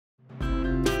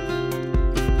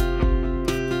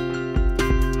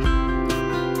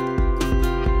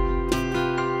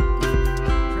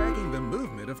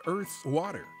Earth's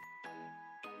water,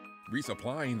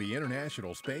 resupplying the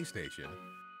International Space Station,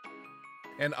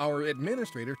 and our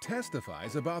administrator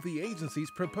testifies about the agency's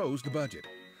proposed budget.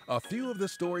 A few of the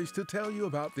stories to tell you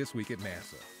about this week at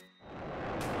NASA.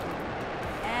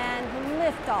 And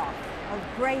liftoff of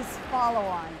Grace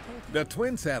Follow-On. The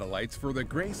twin satellites for the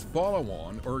Grace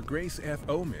Follow-On, or Grace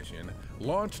FO mission,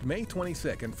 launched May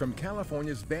 22nd from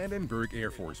California's Vandenberg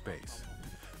Air Force Base.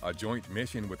 A joint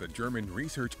mission with the German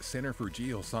Research Center for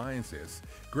Geosciences,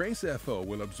 Grace FO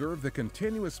will observe the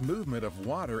continuous movement of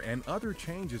water and other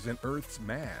changes in Earth's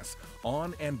mass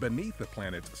on and beneath the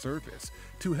planet's surface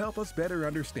to help us better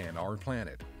understand our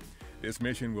planet. This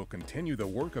mission will continue the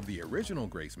work of the original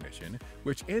Grace mission,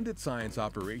 which ended science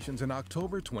operations in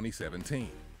October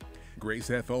 2017.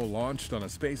 Grace FO launched on a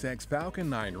SpaceX Falcon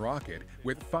 9 rocket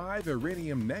with 5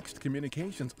 Iridium Next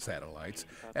communications satellites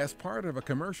as part of a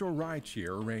commercial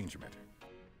rideshare arrangement.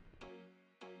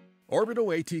 Orbital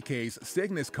ATK's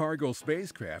Cygnus cargo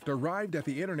spacecraft arrived at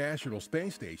the International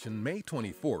Space Station May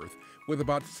 24th with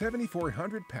about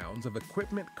 7,400 pounds of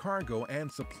equipment, cargo,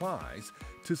 and supplies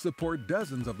to support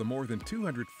dozens of the more than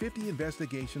 250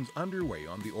 investigations underway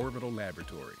on the orbital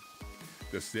laboratory.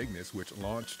 The Cygnus, which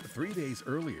launched 3 days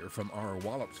earlier from our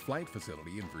Wallops Flight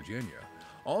Facility in Virginia,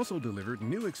 also delivered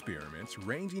new experiments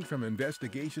ranging from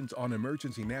investigations on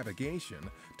emergency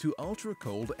navigation to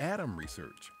ultra-cold atom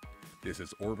research. This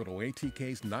is Orbital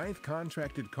ATK's 9th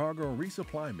contracted cargo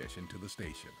resupply mission to the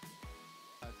station.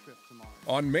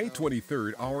 On May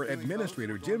 23rd, our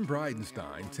administrator Jim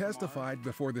Bridenstine testified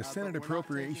before the Senate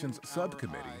Appropriations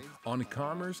Subcommittee on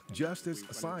Commerce, Justice,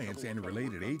 Science, and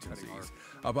related agencies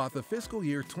about the fiscal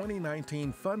year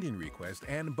 2019 funding request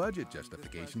and budget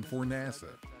justification for NASA.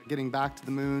 Getting back to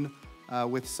the moon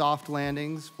with soft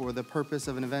landings for the purpose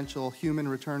of an eventual human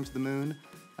return to the moon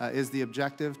is the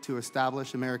objective to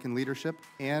establish American leadership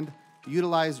and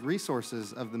utilize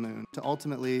resources of the moon to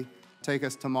ultimately take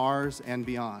us to Mars and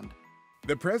beyond.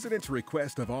 The President's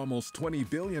request of almost $20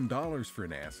 billion for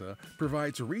NASA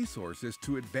provides resources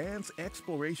to advance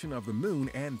exploration of the moon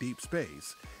and deep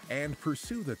space and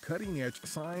pursue the cutting-edge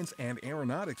science and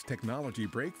aeronautics technology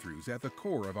breakthroughs at the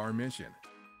core of our mission.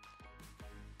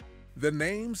 The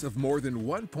names of more than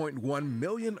 1.1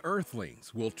 million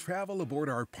Earthlings will travel aboard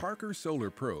our Parker Solar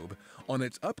Probe on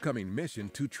its upcoming mission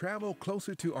to travel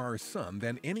closer to our Sun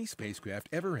than any spacecraft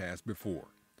ever has before.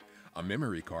 A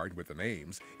memory card with the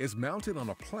names is mounted on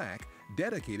a plaque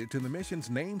dedicated to the mission's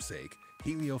namesake,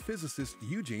 heliophysicist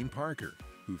Eugene Parker,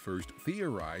 who first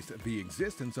theorized the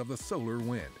existence of the solar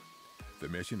wind. The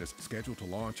mission is scheduled to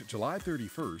launch July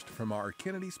 31st from our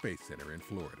Kennedy Space Center in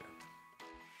Florida.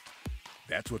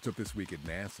 That's what's up this week at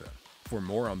NASA. For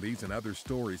more on these and other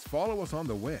stories, follow us on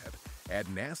the web at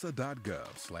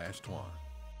nasa.gov/twan.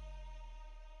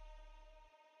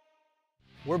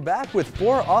 We're back with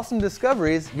 4 awesome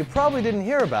discoveries you probably didn't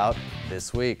hear about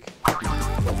this week.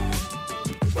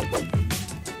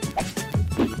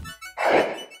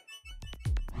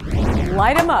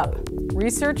 Light 'em up.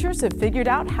 Researchers have figured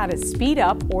out how to speed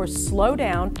up or slow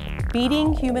down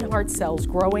beating human heart cells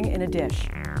growing in a dish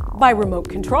by remote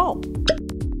control.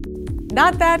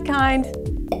 Not that kind.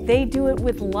 They do it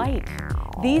with light.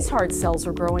 These heart cells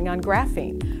are growing on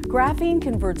graphene. Graphene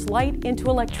converts light into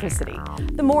electricity.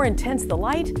 The more intense the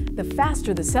light, the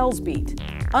faster the cells beat.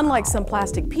 Unlike some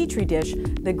plastic petri dish,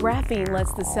 the graphene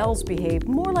lets the cells behave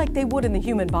more like they would in the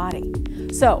human body.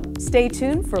 So, stay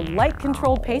tuned for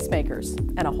light-controlled pacemakers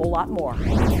and a whole lot more.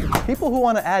 People who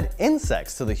want to add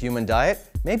insects to the human diet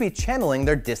may be channeling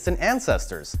their distant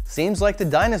ancestors. Seems like the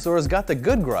dinosaurs got the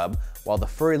good grub, while the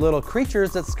furry little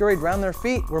creatures that scurried around their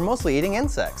feet were mostly eating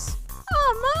insects.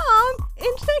 Oh, Mom!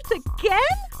 Insects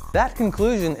again? That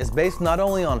conclusion is based not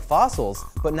only on fossils,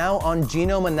 but now on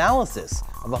genome analysis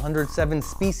of 107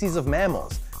 species of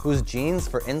mammals, whose genes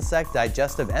for insect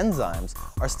digestive enzymes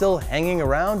are still hanging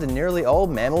around in nearly all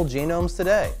mammal genomes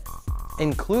today,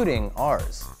 including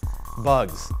ours.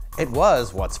 Bugs. It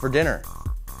was what's for dinner.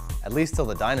 At least till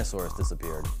the dinosaurs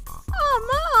disappeared.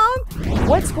 Oh, Mom!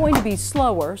 What's going to be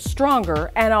slower,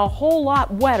 stronger, and a whole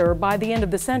lot wetter by the end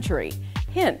of the century?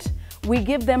 Hint, we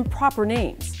give them proper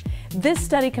names. This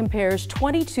study compares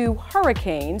 22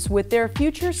 hurricanes with their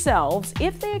future selves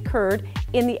if they occurred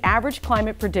in the average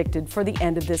climate predicted for the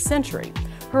end of this century.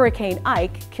 Hurricane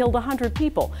Ike killed 100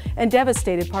 people and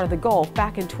devastated part of the Gulf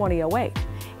back in 2008.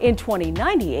 In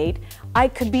 2098,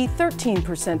 Ike could be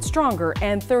 13% stronger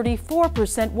and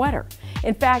 34% wetter.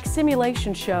 In fact,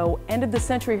 simulations show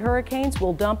end-of-the-century hurricanes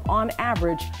will dump on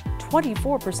average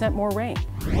 24% more rain.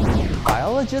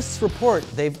 Biologists report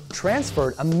they've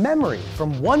transferred a memory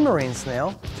from one marine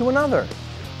snail to another.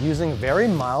 Using very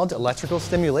mild electrical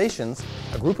stimulations,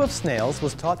 a group of snails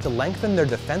was taught to lengthen their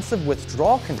defensive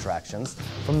withdrawal contractions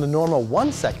from the normal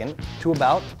 1 second to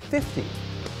about 50.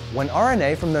 When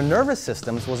RNA from their nervous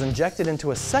systems was injected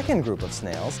into a second group of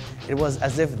snails, it was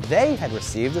as if they had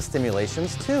received the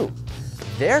stimulations too.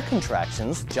 Their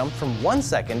contractions jumped from 1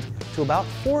 second to about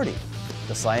 40.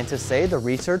 The scientists say the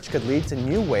research could lead to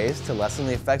new ways to lessen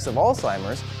the effects of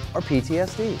Alzheimer's or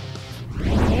PTSD.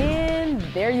 And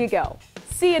there you go.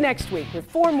 See you next week with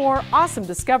 4 more awesome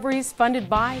discoveries funded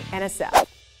by NSF.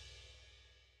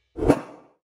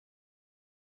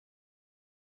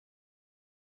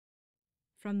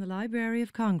 From the Library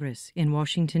of Congress in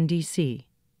Washington, D.C.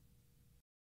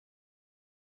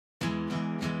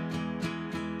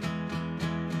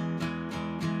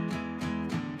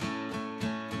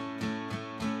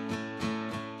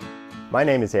 My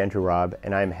name is Andrew Robb,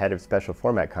 and I am Head of Special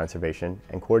Format Conservation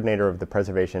and Coordinator of the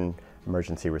Preservation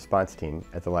Emergency Response Team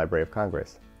at the Library of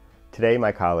Congress. Today, my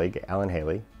colleague, Alan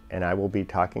Haley, and I will be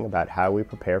talking about how we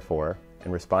prepare for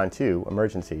and respond to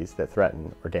emergencies that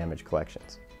threaten or damage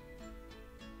collections.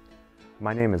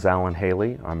 My name is Alan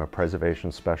Haley. I'm a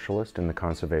Preservation Specialist in the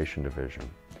Conservation Division.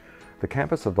 The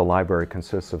campus of the library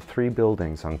consists of 3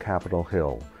 buildings on Capitol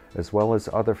Hill, as well as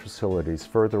other facilities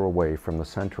further away from the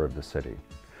center of the city.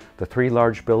 The 3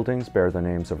 large buildings bear the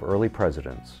names of early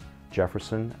presidents,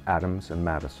 Jefferson, Adams, and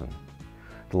Madison.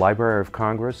 The Library of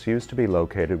Congress used to be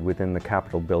located within the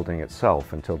Capitol building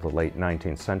itself until the late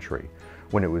 19th century,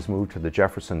 when it was moved to the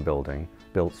Jefferson building,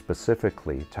 built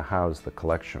specifically to house the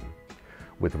collection.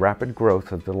 With rapid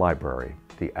growth of the library,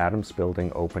 the Adams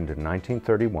building opened in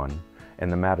 1931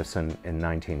 and the Madison in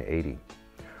 1980.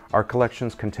 Our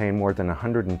collections contain more than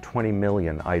 120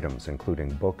 million items, including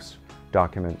books,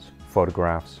 documents,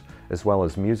 photographs, as well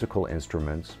as musical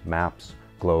instruments, maps,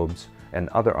 globes, and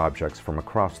other objects from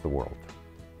across the world.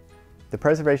 The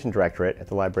Preservation Directorate at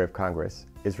the Library of Congress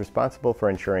is responsible for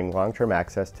ensuring long-term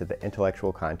access to the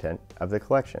intellectual content of the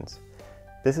collections.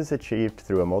 This is achieved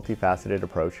through a multifaceted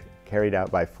approach carried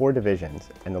out by 4 divisions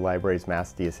and the library's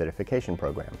mass deacidification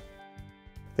program.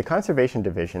 The Conservation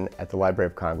Division at the Library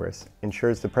of Congress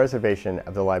ensures the preservation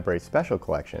of the library's special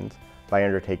collections by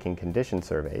undertaking condition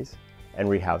surveys and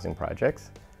rehousing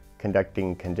projects,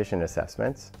 conducting condition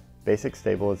assessments, basic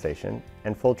stabilization,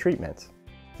 and full treatments.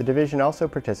 The division also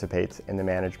participates in the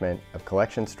management of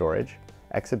collection storage,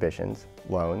 exhibitions,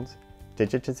 loans,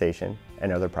 digitization,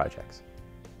 and other projects.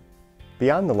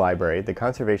 Beyond the library, the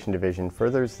Conservation Division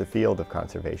furthers the field of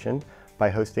conservation by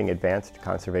hosting advanced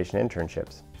conservation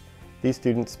internships. These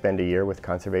students spend a year with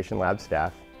Conservation Lab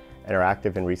staff and are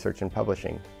active in research and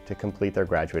publishing to complete their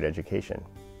graduate education.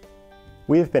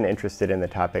 We have been interested in the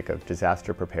topic of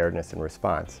disaster preparedness and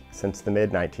response since the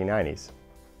mid-1990s.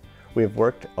 We have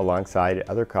worked alongside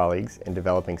other colleagues in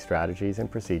developing strategies and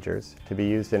procedures to be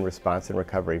used in response and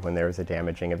recovery when there is a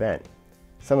damaging event,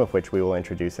 some of which we will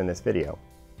introduce in this video.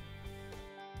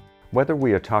 Whether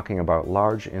we are talking about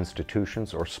large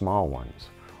institutions or small ones,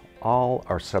 all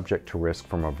are subject to risk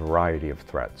from a variety of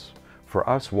threats. For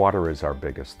us, water is our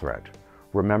biggest threat.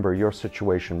 Remember, your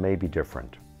situation may be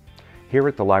different. Here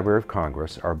at the Library of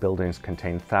Congress, our buildings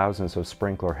contain thousands of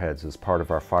sprinkler heads as part of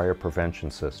our fire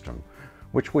prevention system,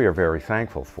 which we are very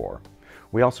thankful for.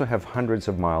 We also have hundreds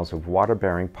of miles of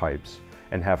water-bearing pipes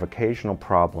and have occasional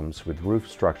problems with roof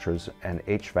structures and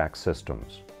HVAC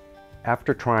systems.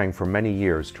 After trying for many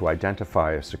years to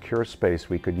identify a secure space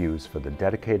we could use for the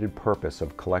dedicated purpose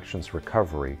of collections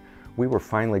recovery, we were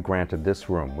finally granted this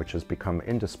room, which has become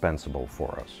indispensable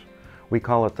for us. We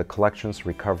call it the Collections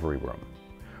Recovery Room.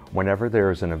 Whenever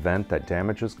there is an event that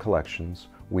damages collections,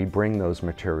 we bring those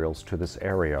materials to this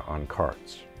area on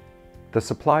carts. The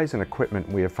supplies and equipment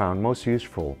we have found most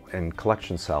useful in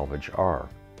collection salvage are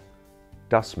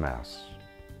dust masks,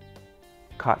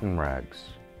 cotton rags,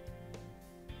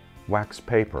 wax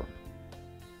paper,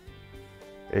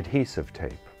 adhesive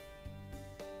tape,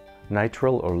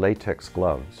 nitrile or latex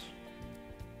gloves,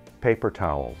 paper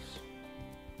towels,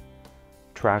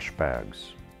 trash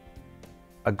bags,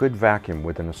 a good vacuum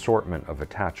with an assortment of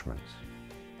attachments,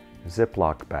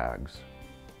 Ziploc bags,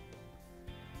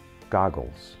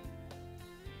 goggles,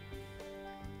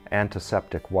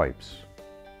 antiseptic wipes,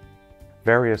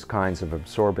 various kinds of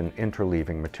absorbent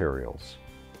interleaving materials,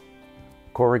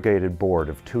 corrugated board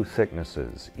of 2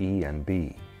 thicknesses, E and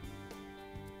B,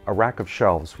 a rack of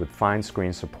shelves with fine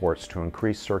screen supports to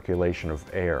increase circulation of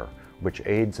air, which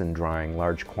aids in drying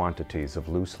large quantities of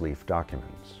loose-leaf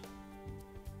documents.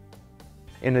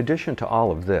 In addition to all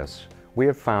of this, we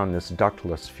have found this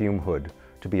ductless fume hood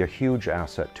to be a huge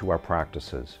asset to our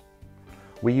practices.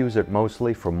 We use it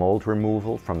mostly for mold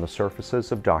removal from the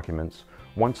surfaces of documents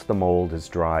once the mold is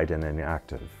dried and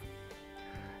inactive.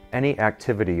 Any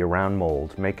activity around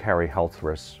mold may carry health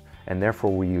risks, and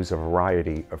therefore we use a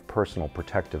variety of personal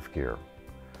protective gear: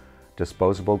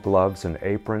 disposable gloves and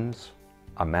aprons,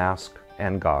 a mask,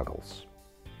 and goggles.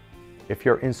 If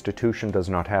your institution does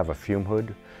not have a fume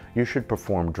hood, you should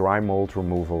perform dry mold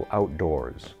removal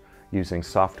outdoors using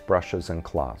soft brushes and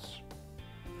cloths.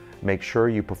 Make sure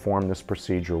you perform this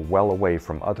procedure well away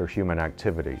from other human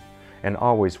activity, and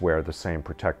always wear the same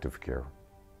protective gear.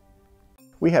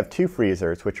 We have 2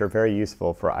 freezers which are very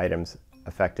useful for items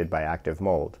affected by active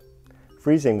mold.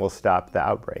 Freezing will stop the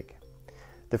outbreak.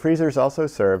 The freezers also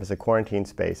serve as a quarantine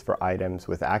space for items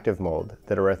with active mold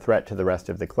that are a threat to the rest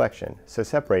of the collection, so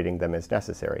separating them is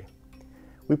necessary.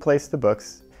 We place the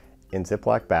books in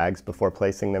Ziploc bags before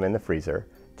placing them in the freezer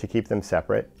to keep them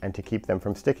separate and to keep them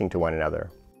from sticking to one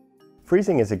another.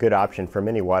 Freezing is a good option for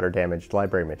many water-damaged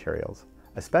library materials,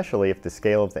 especially if the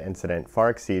scale of the incident far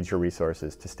exceeds your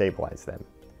resources to stabilize them.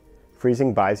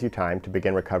 Freezing buys you time to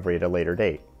begin recovery at a later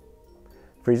date.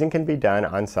 Freezing can be done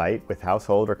on-site with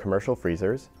household or commercial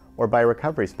freezers, or by a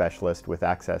recovery specialist with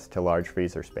access to large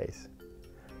freezer space.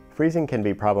 Freezing can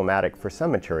be problematic for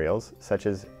some materials, such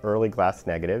as early glass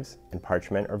negatives and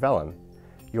parchment or vellum.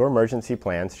 Your emergency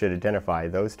plans should identify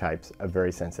those types of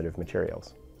very sensitive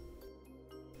materials.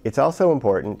 It's also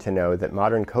important to know that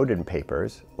modern coated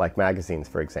papers, like magazines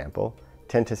for example,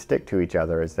 tend to stick to each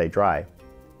other as they dry.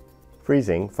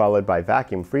 Freezing, followed by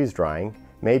vacuum freeze drying,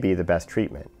 may be the best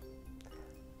treatment.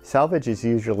 Salvage is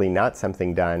usually not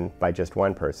something done by just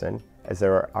one person, as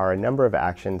there are a number of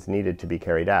actions needed to be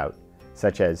carried out,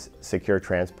 such as secure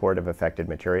transport of affected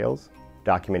materials,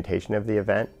 documentation of the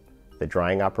event, the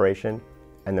drying operation,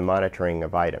 and the monitoring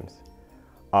of items.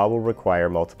 All will require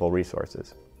multiple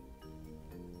resources.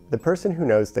 The person who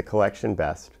knows the collection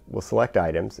best will select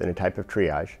items in a type of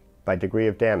triage by degree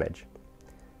of damage.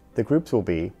 The groups will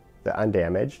be the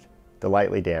undamaged, the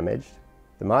lightly damaged,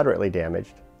 the moderately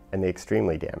damaged, and the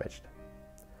extremely damaged.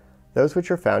 Those which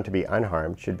are found to be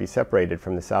unharmed should be separated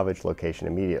from the salvage location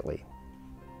immediately.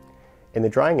 In the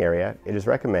drying area, it is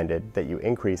recommended that you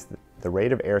increase the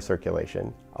rate of air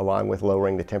circulation along with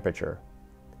lowering the temperature.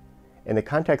 In the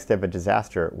context of a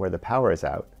disaster where the power is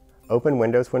out, open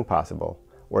windows when possible,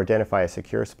 or identify a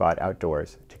secure spot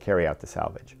outdoors to carry out the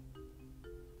salvage.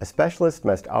 A specialist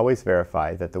must always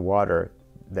verify that the water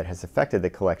that has affected the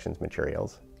collection's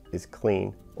materials is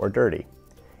clean or dirty.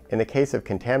 In the case of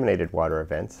contaminated water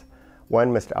events,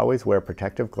 one must always wear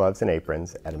protective gloves and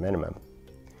aprons at a minimum.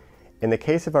 In the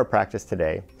case of our practice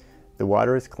today, the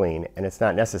water is clean and it's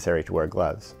not necessary to wear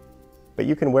gloves, but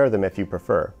you can wear them if you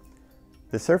prefer.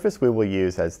 The surface we will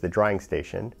use as the drying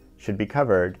station should be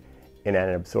covered in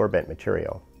an absorbent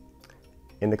material.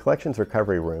 In the collections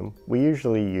recovery room, we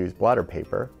usually use blotter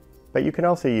paper, but you can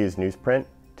also use newsprint,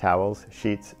 towels,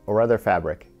 sheets, or other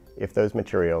fabric if those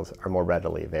materials are more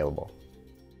readily available.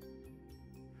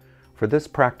 For this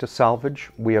practice salvage,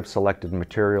 we have selected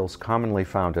materials commonly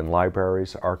found in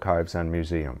libraries, archives, and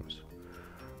museums.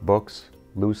 Books,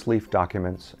 loose-leaf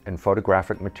documents, and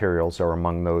photographic materials are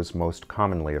among those most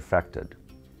commonly affected.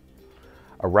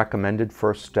 A recommended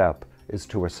first step is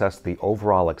to assess the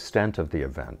overall extent of the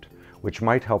event, which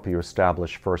might help you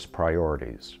establish first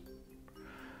priorities.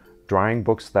 Drying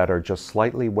books that are just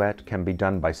slightly wet can be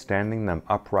done by standing them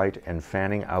upright and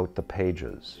fanning out the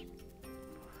pages.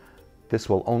 This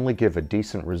will only give a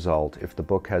decent result if the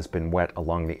book has been wet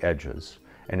along the edges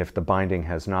and if the binding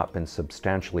has not been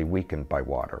substantially weakened by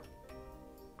water.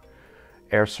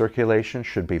 Air circulation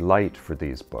should be light for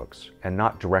these books and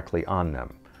not directly on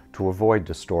them to avoid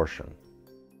distortion.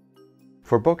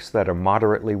 For books that are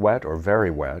moderately wet or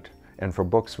very wet, and for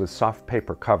books with soft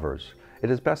paper covers,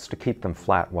 it is best to keep them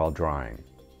flat while drying.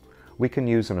 We can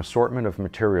use an assortment of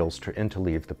materials to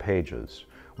interleave the pages,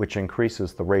 which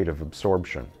increases the rate of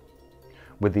absorption.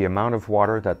 With the amount of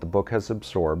water that the book has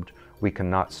absorbed, we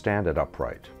cannot stand it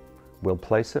upright. We'll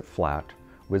place it flat,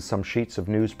 with some sheets of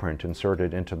newsprint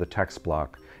inserted into the text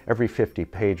block every 50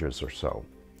 pages or so,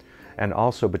 and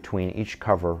also between each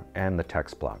cover and the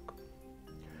text block.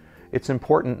 It's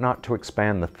important not to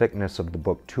expand the thickness of the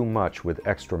book too much with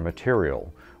extra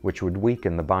material, which would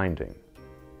weaken the binding.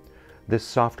 This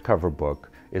softcover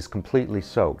book is completely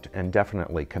soaked and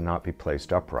definitely cannot be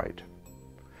placed upright.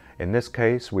 In this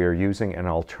case, we are using an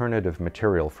alternative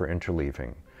material for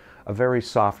interleaving, a very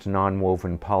soft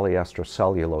non-woven polyester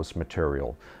cellulose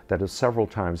material that is several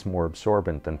times more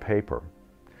absorbent than paper.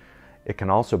 It can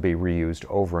also be reused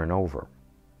over and over.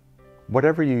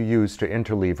 Whatever you use to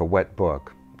interleave a wet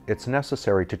book, it's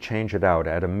necessary to change it out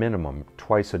at a minimum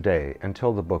twice a day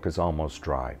until the book is almost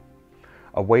dry.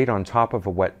 A weight on top of a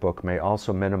wet book may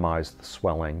also minimize the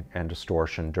swelling and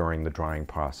distortion during the drying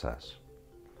process.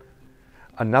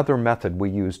 Another method we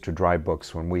use to dry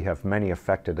books when we have many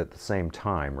affected at the same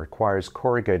time requires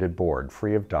corrugated board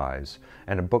free of dyes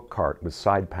and a book cart with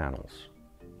side panels.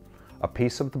 A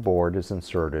piece of the board is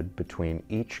inserted between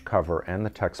each cover and the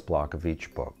text block of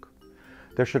each book.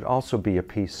 There should also be a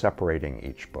piece separating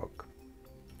each book.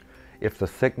 If the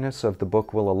thickness of the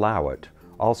book will allow it,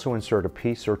 also insert a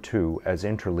piece or two as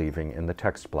interleaving in the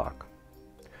text block.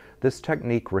 This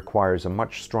technique requires a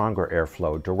much stronger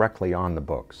airflow directly on the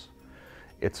books.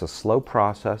 It's a slow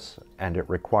process and it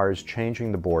requires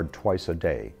changing the board twice a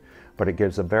day, but it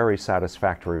gives a very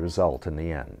satisfactory result in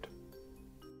the end.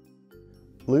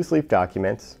 Loose leaf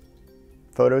documents,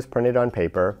 photos printed on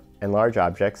paper, and large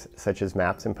objects such as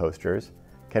maps and posters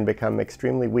can become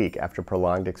extremely weak after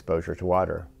prolonged exposure to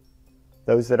water.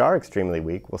 Those that are extremely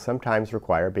weak will sometimes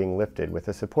require being lifted with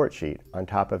a support sheet on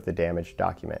top of the damaged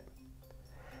document.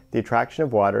 The attraction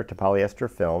of water to polyester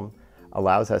film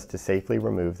allows us to safely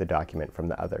remove the document from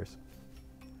the others.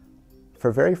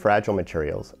 For very fragile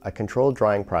materials, a controlled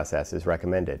drying process is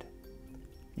recommended.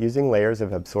 Using layers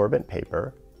of absorbent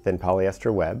paper, then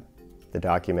polyester web, the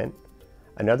document,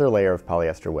 another layer of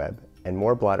polyester web, and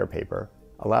more blotter paper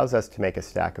allows us to make a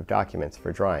stack of documents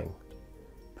for drying.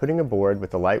 Putting a board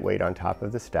with a light weight on top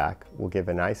of the stack will give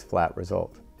a nice flat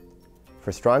result.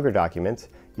 For stronger documents,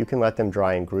 you can let them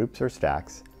dry in groups or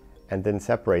stacks and then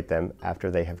separate them after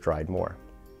they have dried more.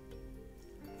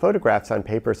 Photographs on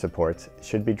paper supports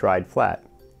should be dried flat.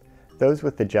 Those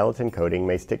with the gelatin coating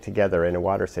may stick together in a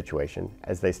water situation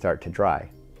as they start to dry.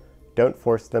 Don't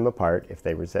force them apart if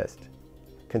they resist.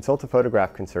 Consult a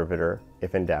photograph conservator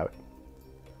if in doubt.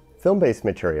 Film-based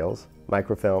materials,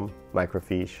 microfilm,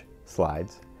 microfiche,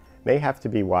 slides, may have to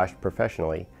be washed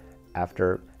professionally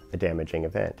after a damaging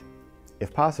event.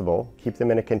 If possible, keep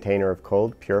them in a container of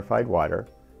cold, purified water,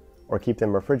 or keep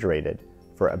them refrigerated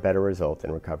for a better result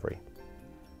in recovery.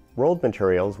 Rolled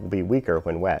materials will be weaker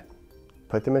when wet.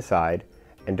 Put them aside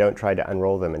and don't try to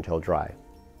unroll them until dry.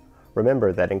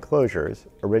 Remember that enclosures,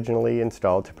 originally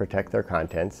installed to protect their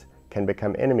contents, can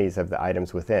become enemies of the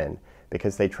items within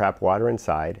because they trap water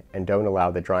inside and don't allow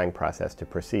the drying process to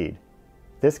proceed.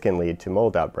 This can lead to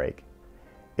mold outbreak.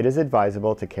 It is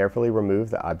advisable to carefully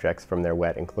remove the objects from their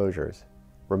wet enclosures.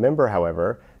 Remember,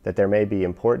 however, that there may be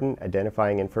important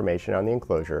identifying information on the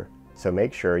enclosure, so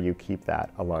make sure you keep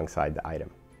that alongside the item.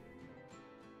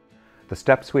 The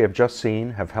steps we have just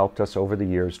seen have helped us over the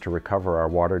years to recover our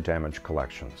water damage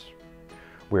collections.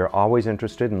 We are always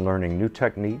interested in learning new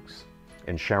techniques,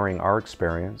 in sharing our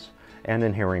experience, and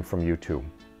in hearing from you too.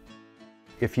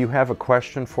 If you have a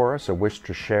question for us or wish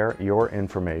to share your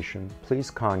information,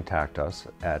 please contact us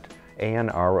at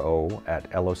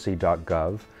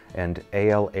anro@loc.gov and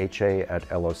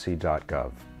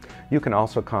alha@loc.gov. You can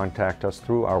also contact us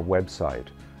through our website,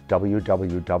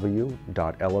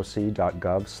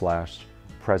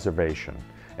 www.loc.gov/preservation,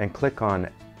 and click on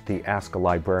the Ask a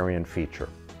Librarian feature.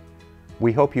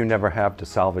 We hope you never have to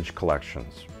salvage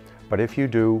collections, but if you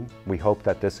do, we hope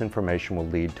that this information will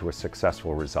lead to a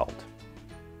successful result.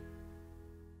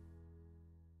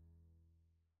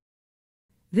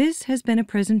 This has been a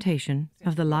presentation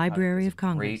of the Library of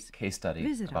Congress. Great case study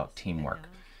about teamwork.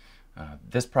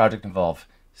 This project involved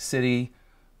city,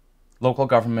 local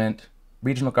government,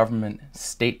 regional government,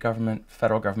 state government,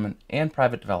 federal government, and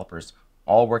private developers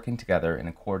all working together in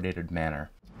a coordinated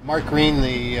manner. Mark Green,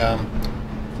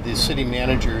 the city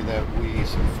manager that we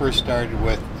first started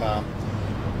with,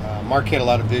 Mark had a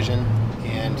lot of vision,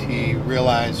 and he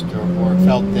realized or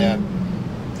felt that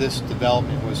this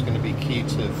development was going to be key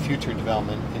to future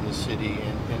development in the city,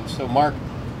 and so Mark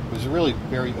was really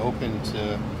very open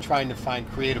to trying to find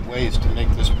creative ways to make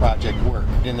this project work.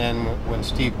 And then when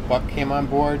Steve Buck came on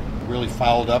board, really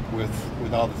followed up with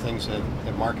all the things that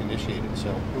Mark initiated. So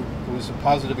it was a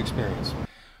positive experience.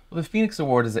 Well, the Phoenix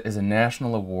Award is a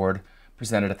national award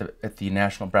presented at the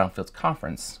National Brownfields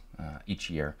Conference each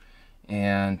year.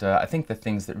 And I think the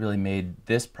things that really made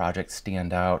this project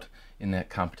stand out in that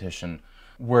competition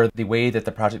were the way that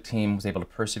the project team was able to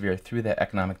persevere through that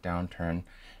economic downturn,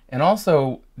 and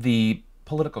also the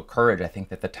political courage I think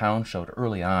that the town showed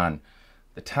early on.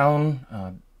 The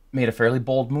town made a fairly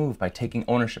bold move by taking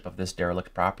ownership of this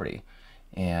derelict property,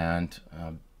 and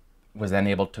was then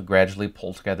able to gradually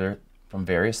pull together from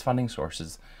various funding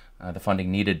sources the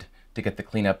funding needed to get the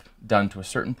cleanup done to a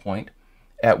certain point,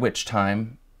 at which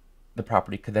time the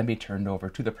property could then be turned over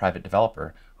to the private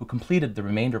developer who completed the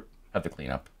remainder of the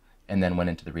cleanup and then went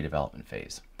into the redevelopment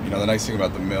phase. You know, the nice thing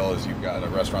about the mill is you've got a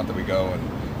restaurant that we go and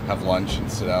have lunch and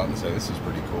sit out and say, this is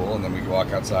pretty cool, and then we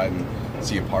walk outside and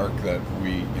Zia Park that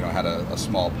we had a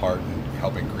small part in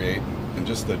helping create, and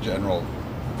just the general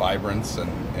vibrance and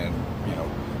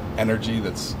energy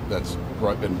that's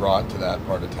been brought to that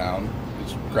part of town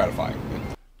is gratifying.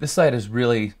 This site has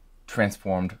really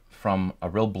transformed from a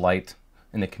real blight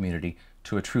in the community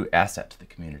to a true asset to the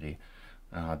community.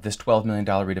 This $12 million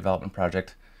redevelopment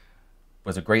project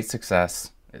was a great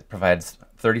success. It provides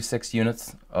 36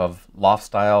 units of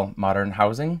loft-style modern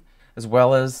housing, as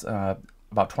well as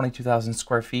about 22,000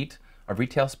 square feet of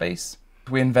retail space.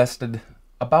 We invested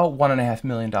about $1.5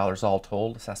 million all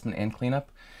told, assessment and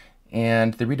cleanup,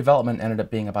 and the redevelopment ended up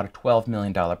being about a $12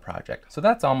 million project. So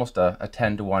that's almost a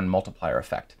 10-to-1 multiplier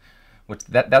effect, which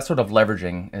that sort of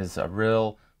leveraging is a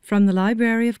real... From the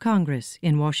Library of Congress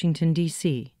in Washington,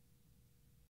 D.C.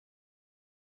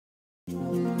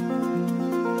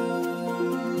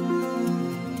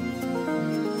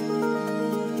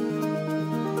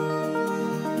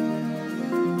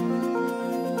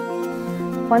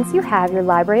 Once you have your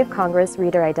Library of Congress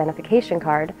Reader Identification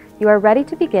Card, you are ready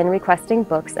to begin requesting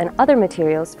books and other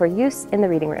materials for use in the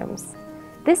reading rooms.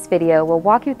 This video will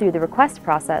walk you through the request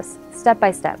process step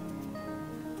by step.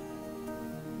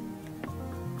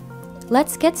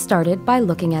 Let's get started by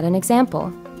looking at an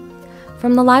example.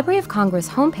 From the Library of Congress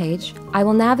homepage, I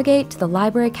will navigate to the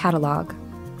Library Catalog.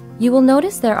 You will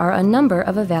notice there are a number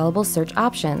of available search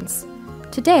options.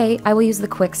 Today, I will use the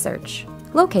Quick Search,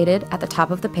 located at the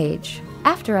top of the page.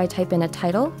 After I type in a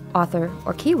title, author,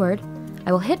 or keyword,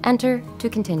 I will hit Enter to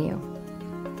continue.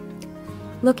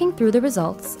 Looking through the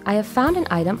results, I have found an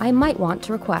item I might want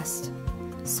to request.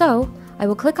 So, I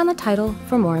will click on the title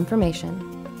for more information.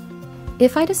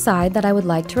 If I decide that I would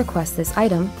like to request this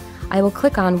item, I will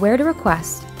click on Where to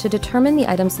Request to determine the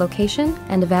item's location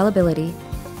and availability.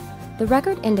 The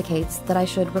record indicates that I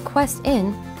should request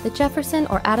in the Jefferson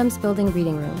or Adams Building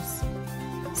reading rooms.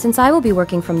 Since I will be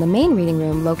working from the main reading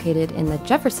room located in the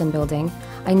Jefferson Building,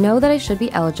 I know that I should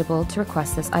be eligible to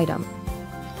request this item.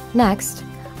 Next,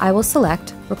 I will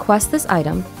select Request this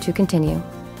item to continue.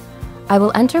 I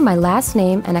will enter my last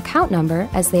name and account number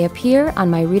as they appear on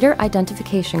my reader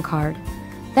identification card.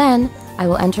 Then, I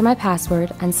will enter my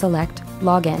password and select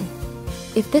Login.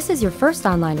 If this is your first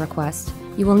online request,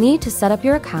 you will need to set up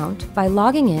your account by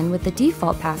logging in with the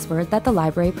default password that the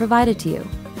library provided to you.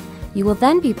 You will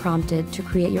then be prompted to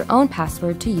create your own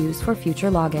password to use for future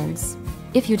logins.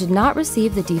 If you did not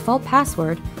receive the default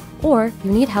password, or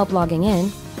you need help logging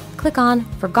in, click on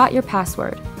Forgot Your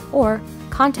Password, or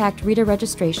contact Reader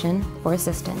Registration for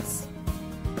assistance.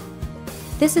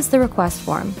 This is the request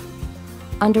form.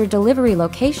 Under Delivery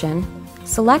Location,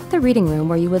 select the reading room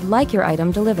where you would like your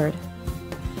item delivered.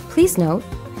 Please note,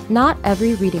 not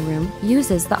every reading room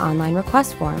uses the online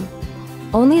request form.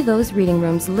 Only those reading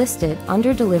rooms listed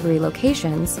under delivery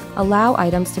locations allow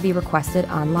items to be requested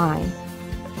online.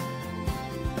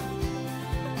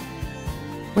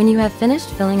 When you have finished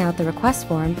filling out the request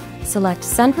form, select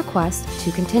Send Request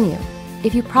to continue.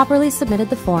 If you properly submitted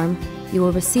the form, you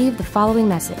will receive the following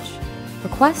message: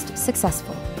 Request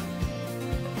successful.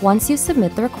 Once you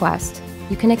submit the request,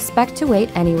 you can expect to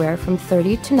wait anywhere from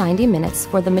 30 to 90 minutes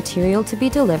for the material to be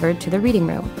delivered to the reading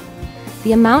room.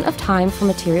 The amount of time for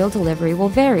material delivery will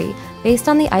vary based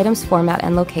on the item's format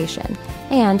and location,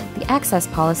 and the access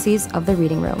policies of the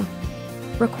reading room.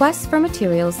 Requests for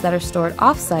materials that are stored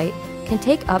off-site can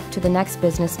take up to the next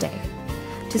business day.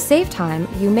 To save time,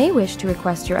 you may wish to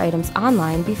request your items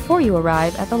online before you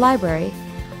arrive at the library.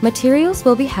 Materials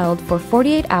will be held for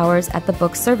 48 hours at the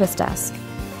book service desk.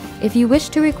 If you wish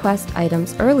to request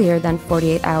items earlier than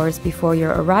 48 hours before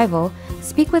your arrival,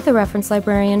 speak with the reference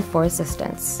librarian for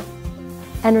assistance.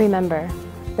 And remember,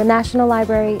 the National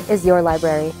Library is your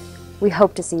library. We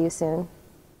hope to see you soon.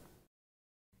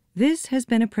 This has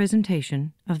been a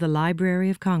presentation of the Library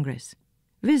of Congress.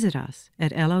 Visit us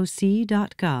at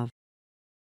loc.gov.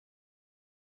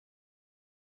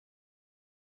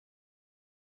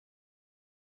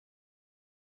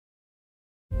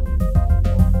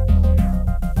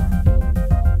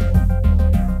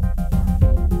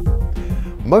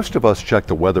 Most of us check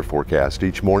the weather forecast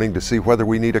each morning to see whether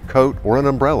we need a coat or an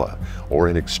umbrella, or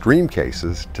in extreme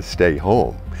cases, to stay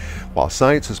home. While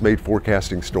science has made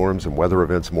forecasting storms and weather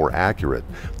events more accurate,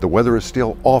 the weather is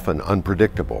still often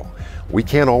unpredictable. We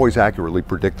can't always accurately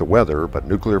predict the weather, but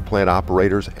nuclear plant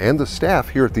operators and the staff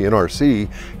here at the NRC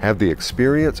have the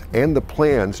experience and the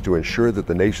plans to ensure that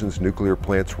the nation's nuclear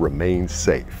plants remain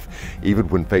safe, even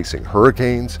when facing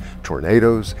hurricanes,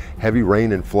 tornadoes, heavy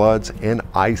rain and floods, and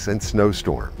ice and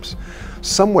snowstorms.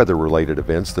 Some weather-related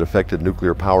events that affected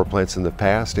nuclear power plants in the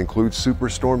past include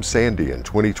Superstorm Sandy in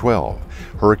 2012,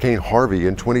 Hurricane Harvey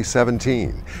in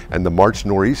 2017, and the March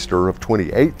nor'easter of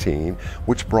 2018,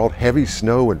 which brought heavy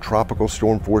snow and tropical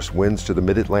storm-force winds to the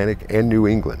Mid-Atlantic and New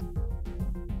England.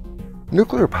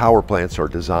 Nuclear power plants are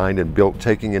designed and built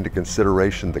taking into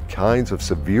consideration the kinds of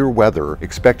severe weather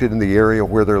expected in the area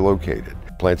where they're located.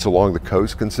 Plants along the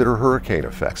coast consider hurricane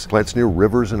effects. Plants near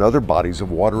rivers and other bodies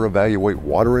of water evaluate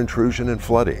water intrusion and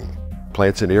flooding.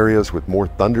 Plants in areas with more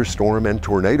thunderstorm and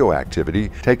tornado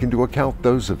activity take into account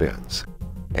those events.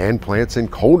 And plants in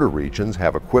colder regions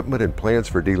have equipment and plans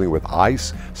for dealing with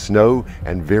ice, snow,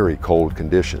 and very cold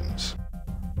conditions.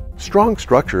 Strong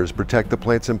structures protect the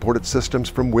plant's imported systems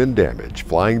from wind damage,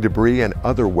 flying debris, and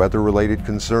other weather-related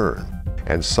concern.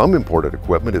 And some imported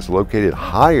equipment is located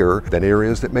higher than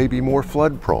areas that may be more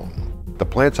flood-prone. The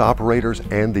plant's operators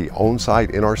and the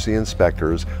on-site NRC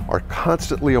inspectors are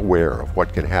constantly aware of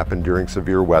what can happen during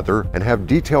severe weather and have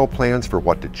detailed plans for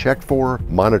what to check for,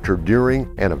 monitor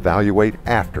during, and evaluate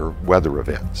after weather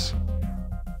events.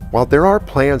 While there are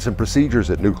plans and procedures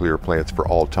at nuclear plants for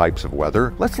all types of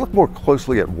weather, let's look more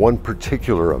closely at one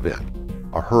particular event,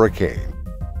 a hurricane.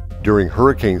 During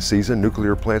hurricane season,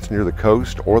 nuclear plants near the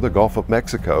coast or the Gulf of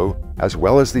Mexico, as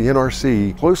well as the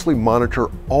NRC, closely monitor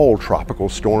all tropical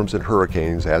storms and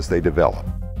hurricanes as they develop.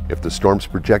 If the storm's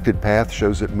projected path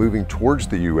shows it moving towards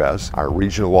the U.S., our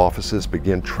regional offices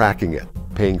begin tracking it,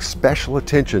 paying special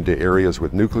attention to areas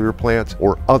with nuclear plants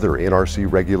or other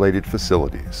NRC-regulated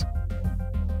facilities.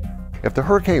 If the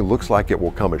hurricane looks like it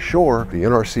will come ashore, the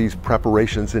NRC's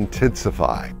preparations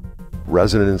intensify.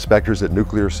 Resident inspectors at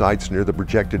nuclear sites near the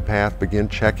projected path begin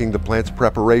checking the plant's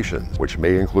preparations, which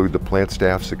may include the plant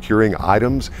staff securing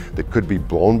items that could be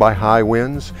blown by high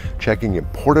winds, checking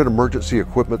imported emergency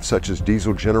equipment such as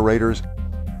diesel generators,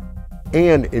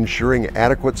 and ensuring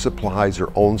adequate supplies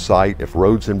are on site if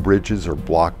roads and bridges are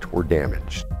blocked or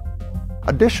damaged.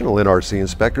 Additional NRC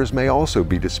inspectors may also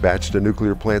be dispatched to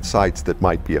nuclear plant sites that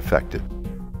might be affected.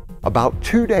 About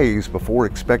 2 days before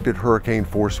expected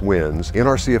hurricane-force winds,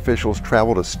 NRC officials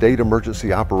travel to state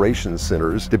emergency operations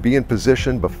centers to be in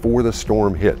position before the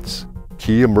storm hits.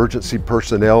 Key emergency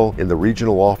personnel in the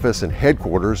regional office and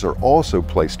headquarters are also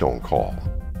placed on call.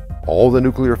 All the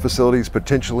nuclear facilities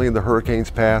potentially in the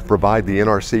hurricane's path provide the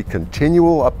NRC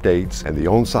continual updates, and the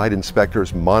on-site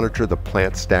inspectors monitor the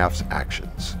plant staff's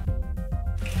actions.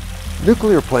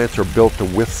 Nuclear plants are built to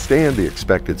withstand the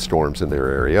expected storms in their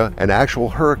area, and actual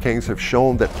hurricanes have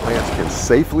shown that plants can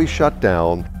safely shut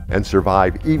down and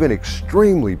survive even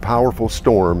extremely powerful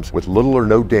storms with little or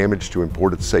no damage to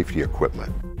imported safety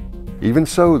equipment. Even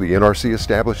so, the NRC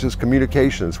establishes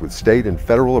communications with state and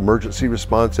federal emergency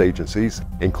response agencies,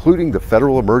 including the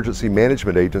Federal Emergency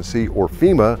Management Agency, or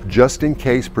FEMA, just in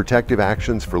case protective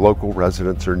actions for local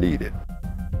residents are needed.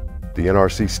 The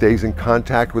NRC stays in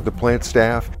contact with the plant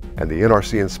staff and the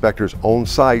NRC inspectors on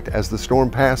site as the storm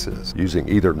passes, using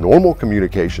either normal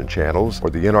communication channels or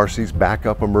the NRC's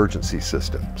backup emergency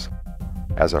systems.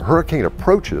 As a hurricane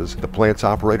approaches, the plant's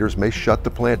operators may shut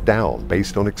the plant down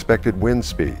based on expected wind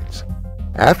speeds.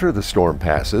 After the storm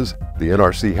passes, the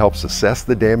NRC helps assess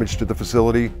the damage to the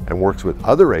facility and works with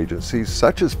other agencies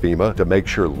such as FEMA to make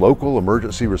sure local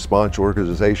emergency response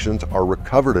organizations are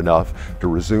recovered enough to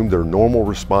resume their normal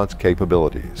response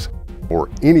capabilities, or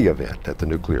any event at the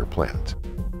nuclear plant.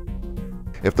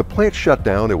 If the plant shut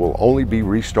down, it will only be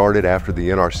restarted after the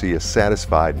NRC is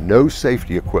satisfied no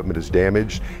safety equipment is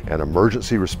damaged and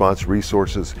emergency response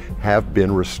resources have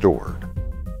been restored.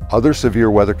 Other severe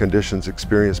weather conditions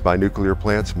experienced by nuclear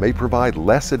plants may provide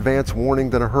less advance warning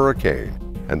than a hurricane,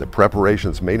 and the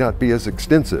preparations may not be as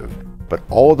extensive, but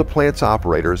all the plant's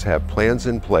operators have plans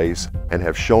in place and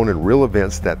have shown in real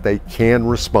events that they can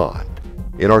respond.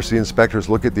 NRC inspectors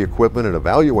look at the equipment and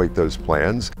evaluate those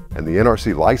plans, and the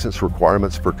NRC license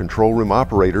requirements for control room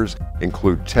operators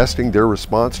include testing their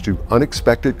response to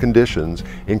unexpected conditions,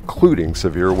 including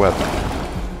severe weather.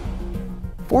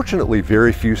 Fortunately,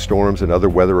 very few storms and other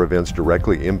weather events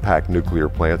directly impact nuclear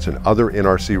plants and other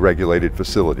NRC-regulated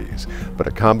facilities, but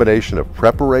a combination of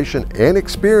preparation and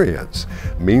experience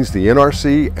means the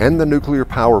NRC and the nuclear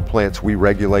power plants we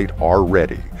regulate are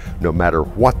ready, no matter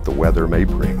what the weather may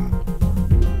bring.